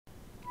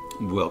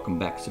Welcome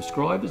back,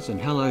 subscribers,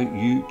 and hello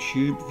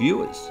YouTube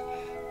viewers.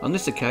 On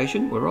this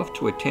occasion we're off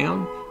to a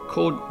town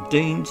called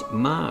Deans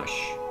Marsh.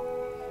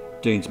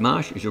 Deans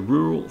Marsh is a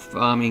rural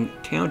farming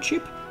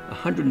township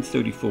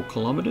 134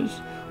 kilometres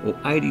or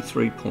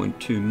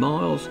 83.2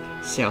 miles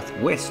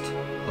southwest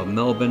of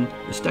Melbourne,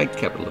 the state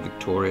capital of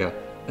Victoria,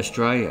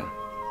 Australia.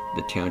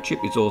 The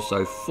township is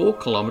also 4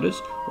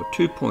 kilometres or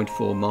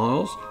 2.4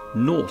 miles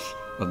north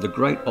of the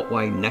Great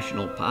Otway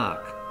National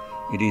Park.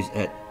 It is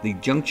at the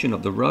junction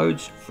of the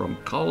roads from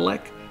Colac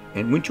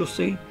and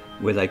Winchelsea,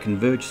 where they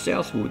converge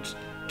southwards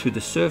to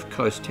the surf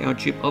coast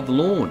township of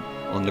Lorne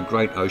on the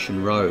Great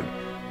Ocean Road,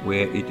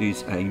 where it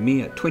is a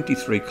mere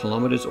 23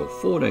 kilometres or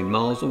 14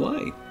 miles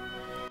away.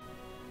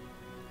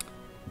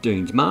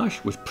 Deans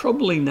Marsh was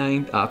probably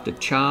named after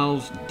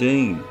Charles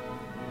Dean,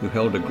 who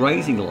held a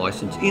grazing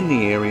licence in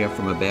the area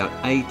from about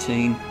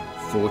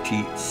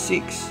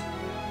 1846.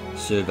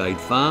 Surveyed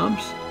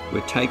farms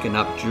were taken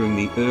up during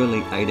the early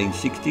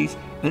 1860s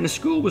and a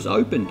school was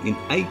opened in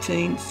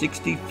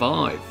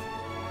 1865.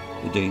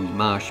 The Deans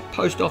Marsh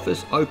Post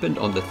Office opened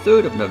on the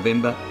 3rd of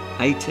November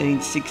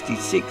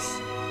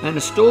 1866 and a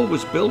store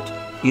was built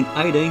in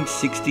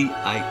 1868.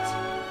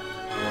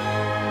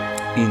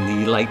 In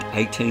the late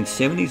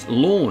 1870s,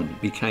 Lorne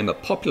became a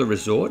popular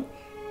resort.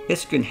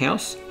 Erskine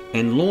House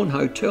and Lorne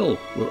Hotel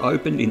were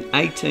opened in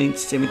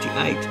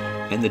 1878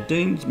 and the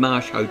Deans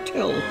Marsh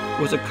Hotel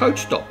was a coach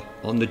stop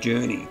on the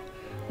journey.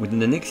 Within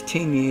the next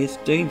 10 years,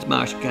 Deans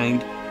Marsh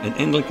gained an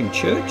Anglican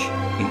church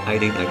in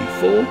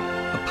 1884,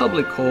 a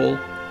public hall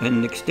and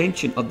an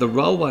extension of the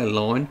railway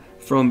line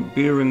from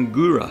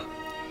Birregurra,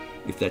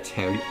 if that's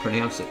how you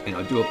pronounce it, and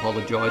I do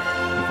apologise if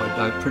I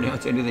don't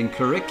pronounce anything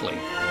correctly.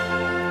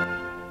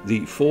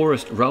 The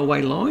Forest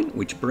Railway line,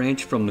 which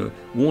branched from the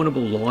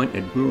Warrnambool line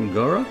at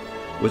Birregurra,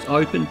 was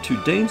opened to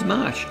Deans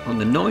Marsh on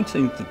the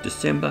 19th of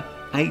December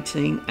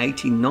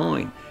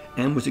 1889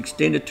 and was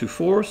extended to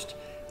Forest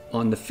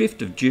on the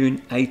 5th of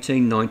June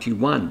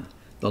 1891.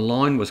 The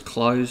line was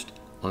closed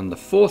on the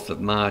 4th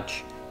of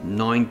March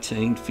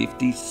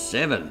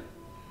 1957.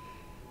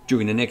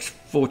 During the next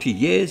 40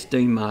 years,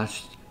 Deans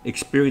Marsh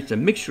experienced a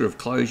mixture of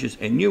closures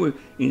and new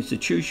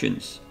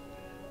institutions.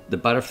 The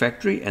butter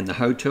factory and the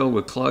hotel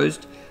were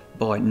closed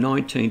by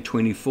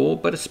 1924,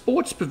 but a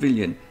sports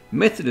pavilion,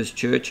 Methodist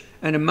church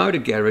and a motor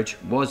garage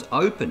was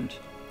opened.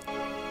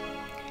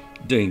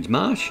 Deans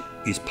Marsh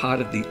is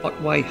part of the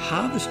Otway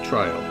Harvest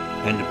Trail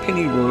and the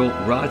Pennyroyal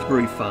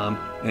Raspberry Farm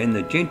and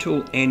the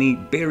Gentle Annie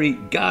Berry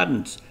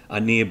Gardens are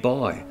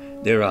nearby.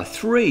 There are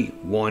 3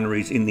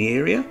 wineries in the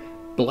area: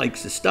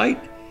 Blake's Estate,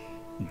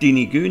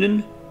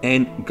 Dinigoonan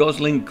and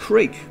Gosling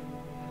Creek.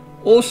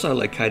 Also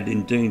located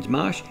in Deans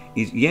Marsh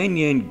is Yan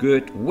Yan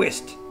Gurt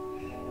West,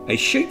 a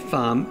sheep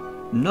farm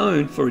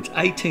known for its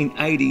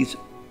 1880s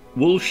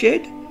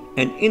woolshed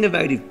and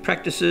innovative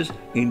practices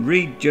in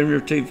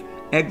regenerative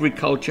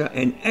agriculture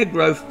and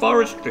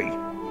agroforestry.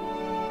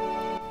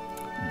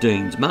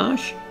 Deans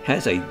Marsh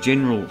has a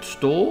general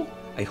store,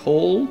 a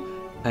hall,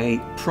 a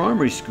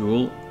primary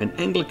school, an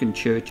Anglican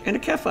church and a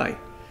cafe.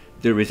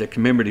 There is a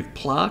commemorative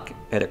plaque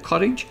at a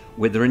cottage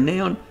where the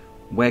renowned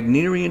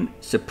Wagnerian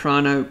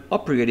soprano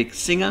operatic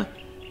singer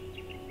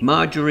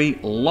Marjorie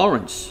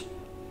Lawrence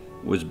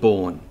was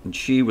born, and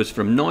she was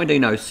from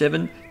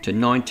 1907 to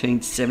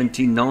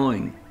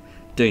 1979.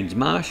 Deans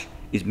Marsh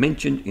is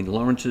mentioned in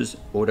Lawrence's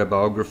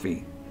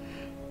autobiography.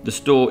 The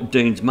store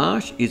Deans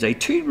Marsh is a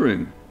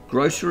tea-room,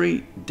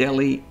 grocery,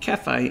 deli,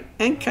 cafe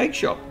and cake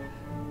shop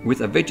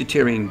with a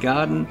vegetarian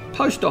garden,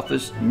 post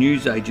office,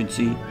 news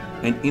agency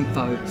and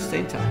info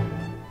centre.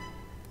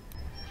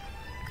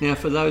 Now,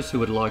 for those who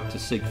would like to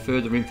seek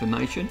further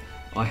information,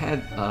 I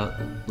have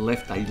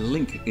left a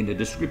link in the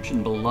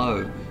description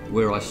below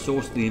where I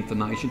sourced the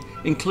information,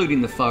 including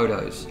the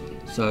photos.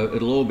 So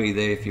it'll all be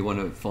there if you want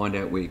to find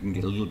out where you can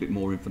get a little bit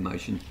more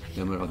information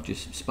than what I've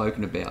just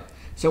spoken about.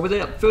 So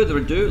without further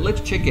ado,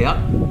 let's check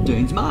out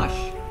Deans Marsh.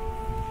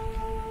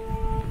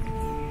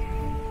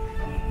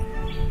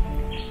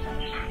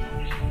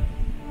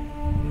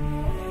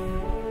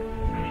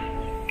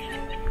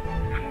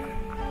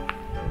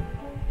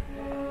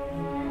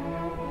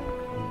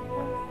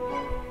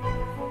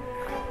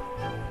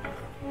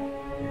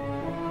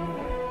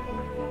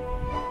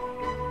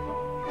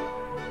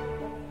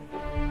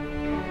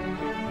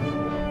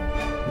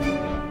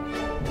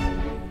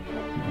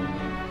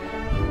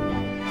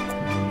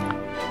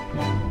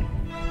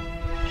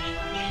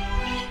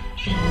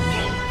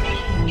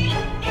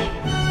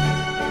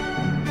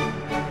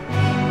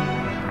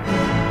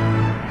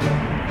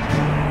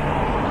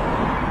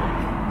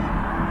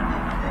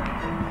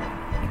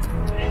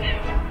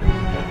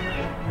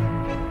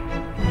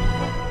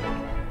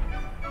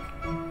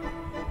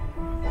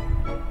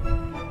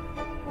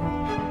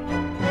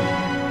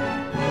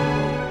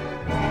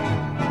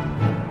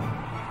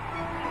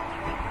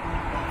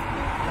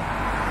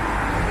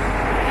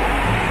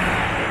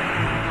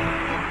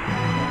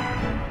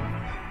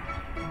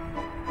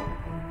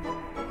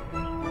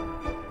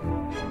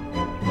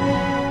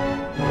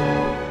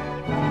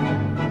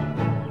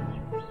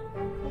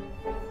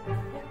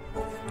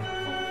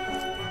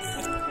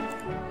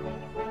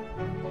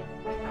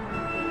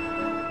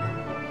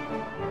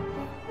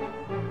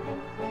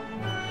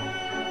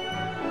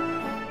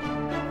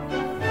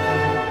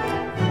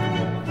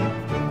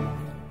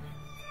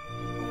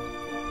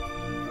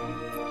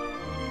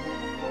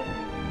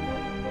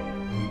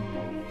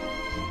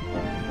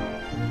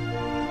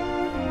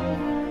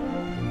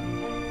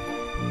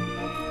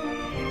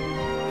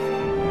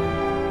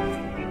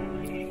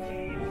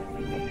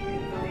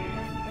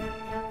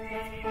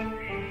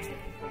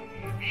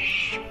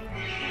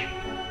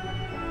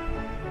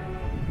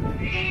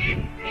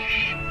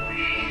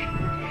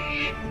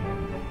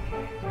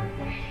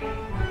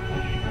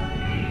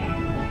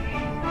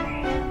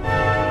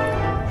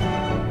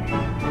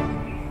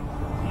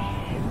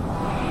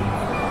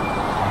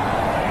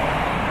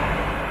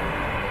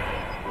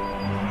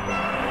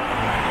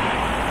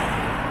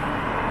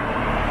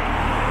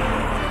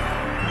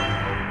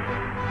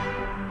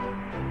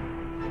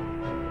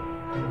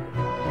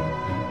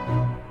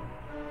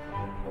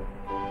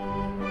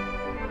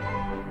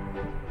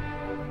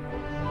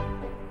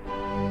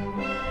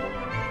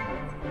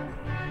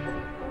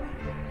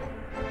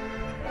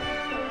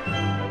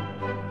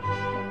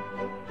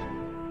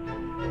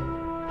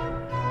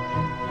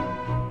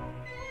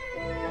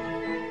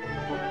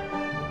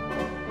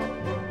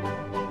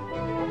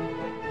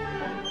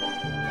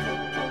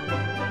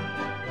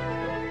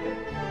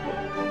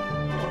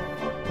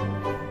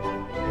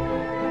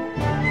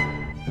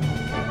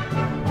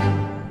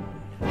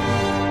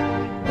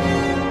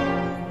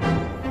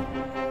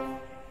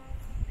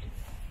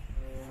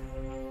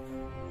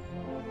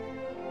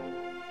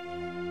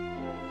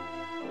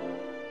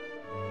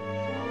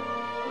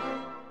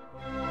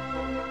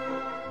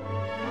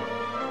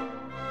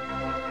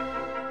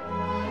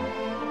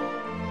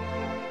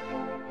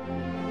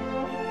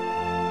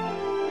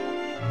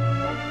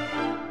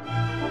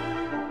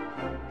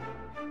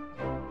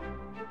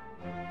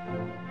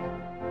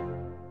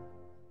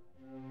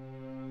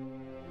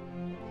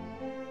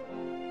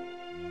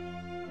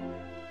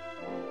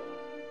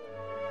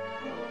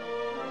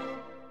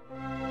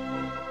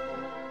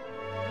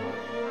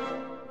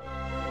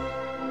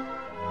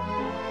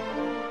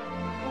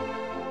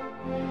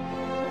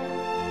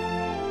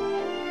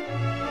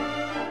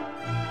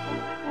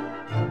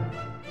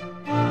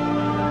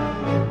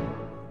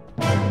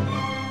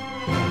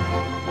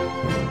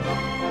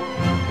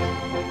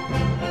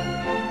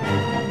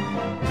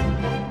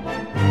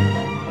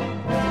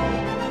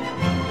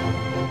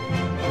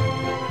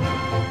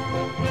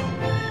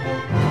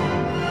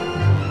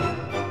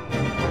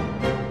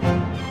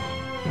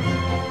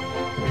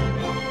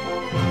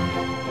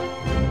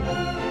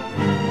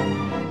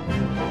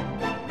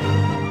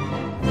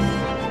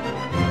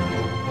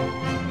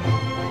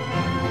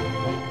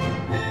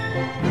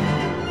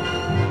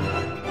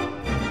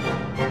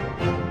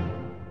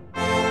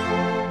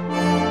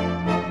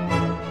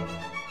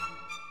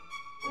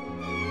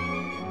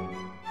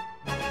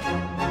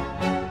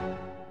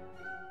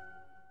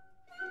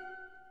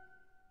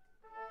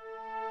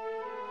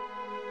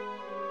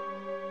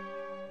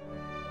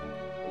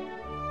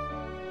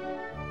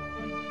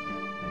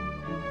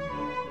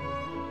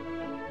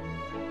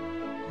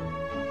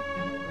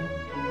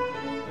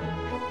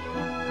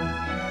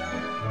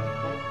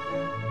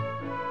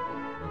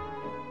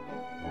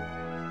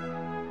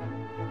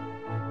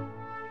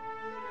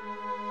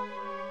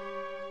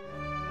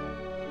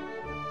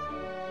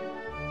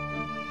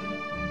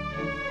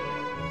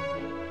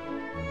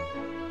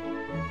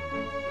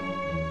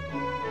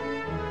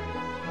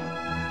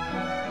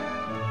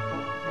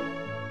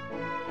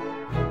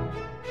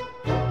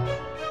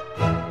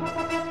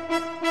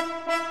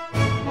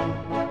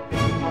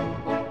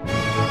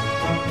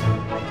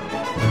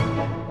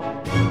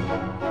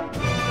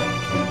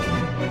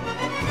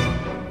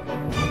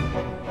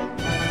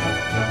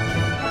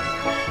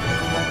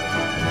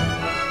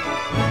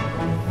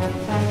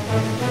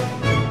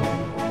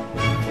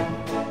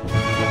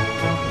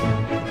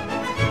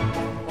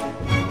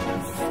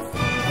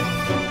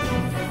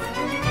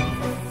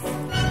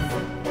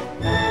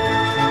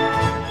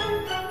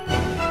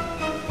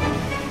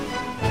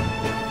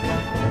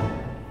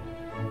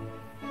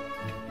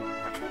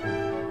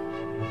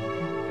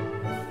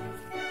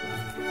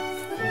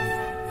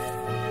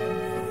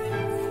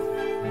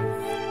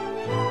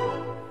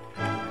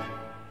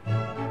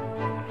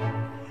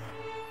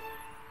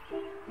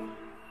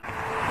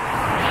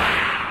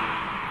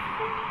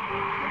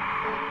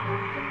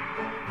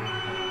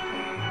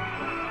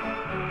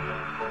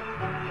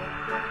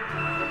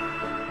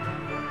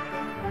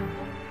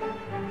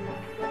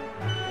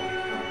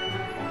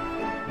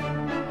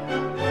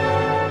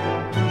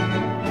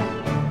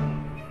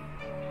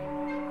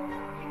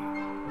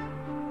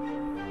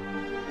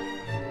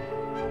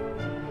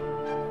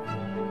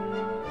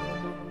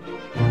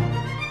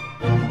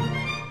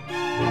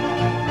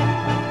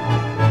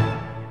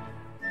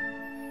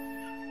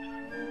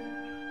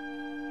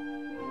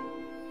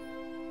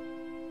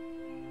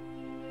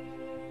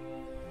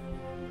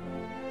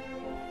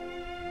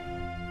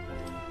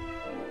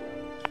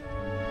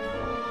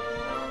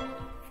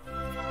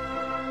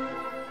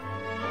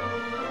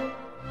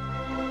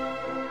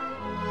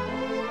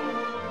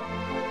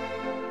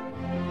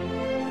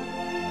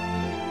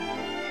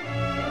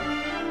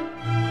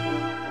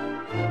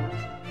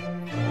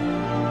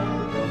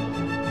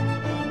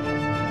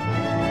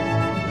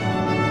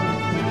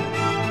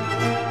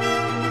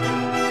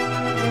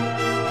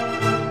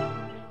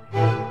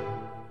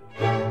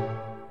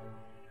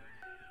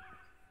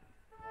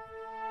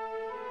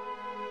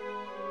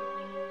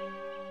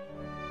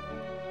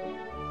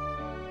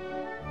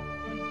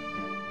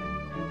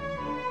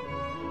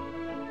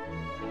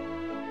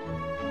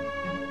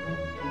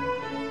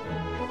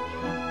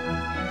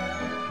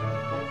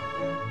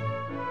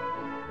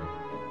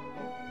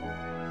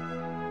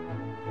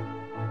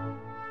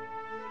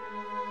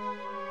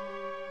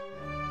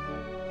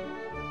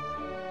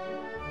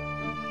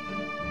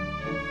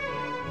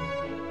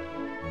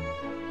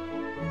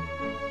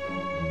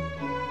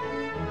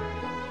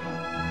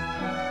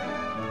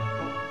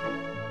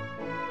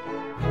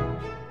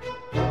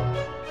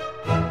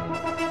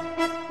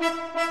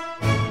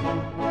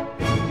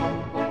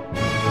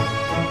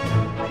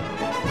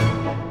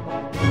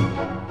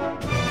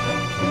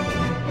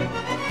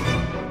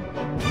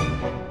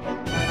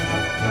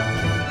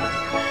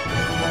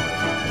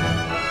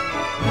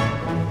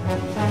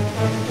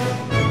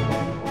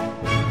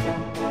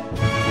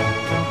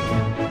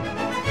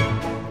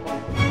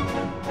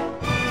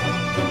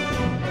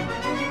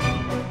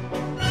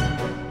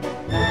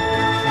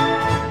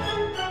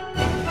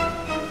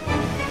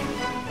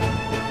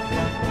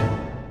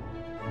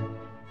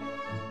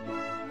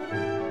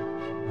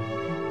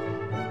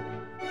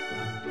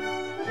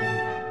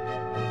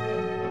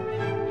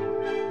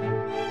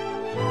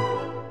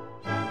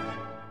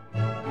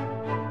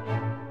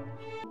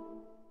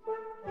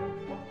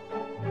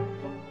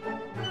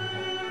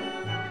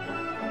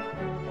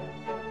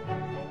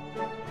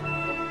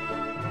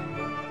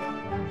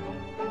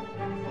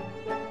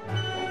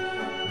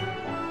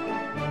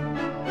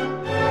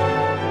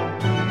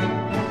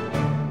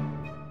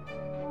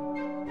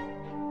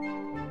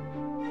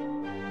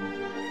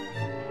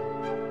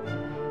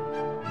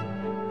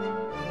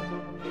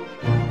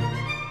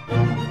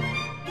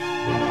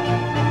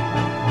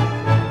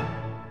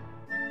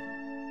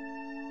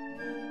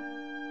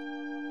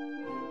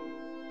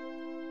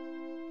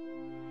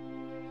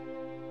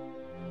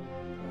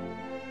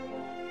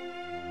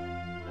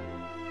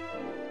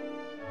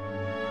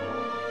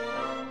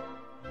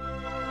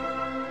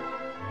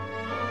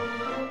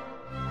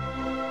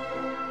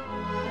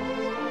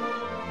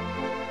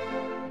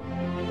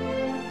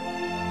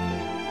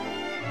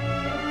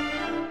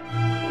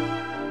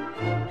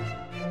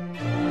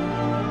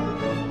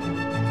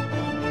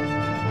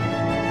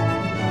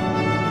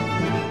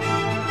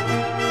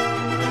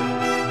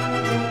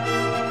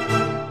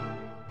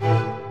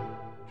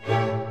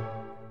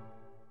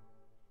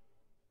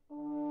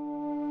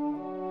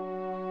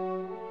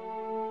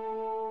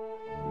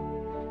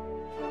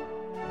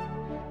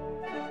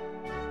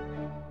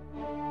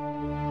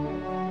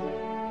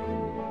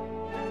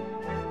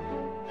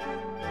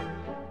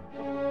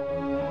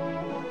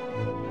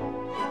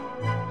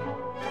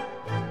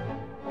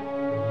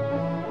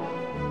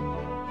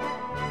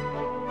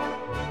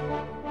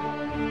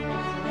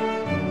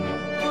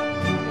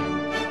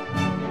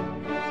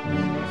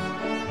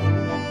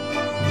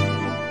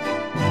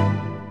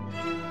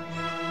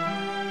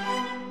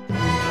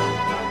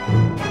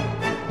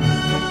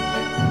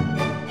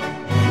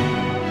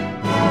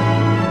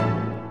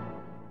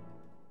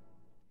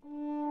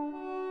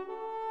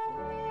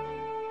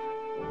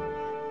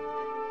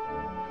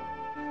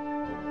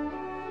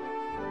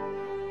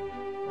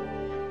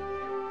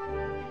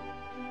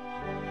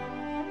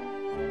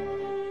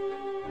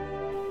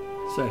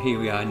 So here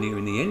we are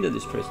nearing the end of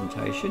this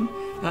presentation.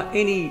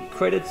 Any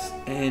credits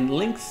and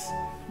links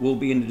will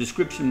be in the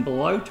description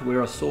below to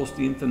where I sourced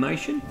the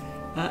information.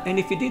 And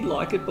if you did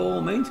like it, by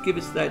all means, give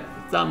us that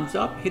thumbs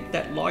up, hit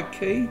that like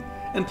key,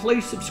 and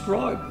please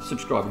subscribe.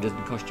 Subscribing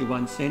doesn't cost you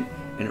 1 cent,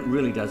 and it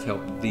really does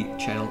help the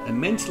channel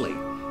immensely.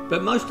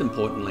 But most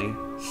importantly,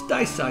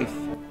 stay safe,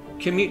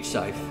 commute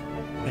safe,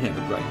 and have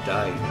a great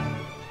day.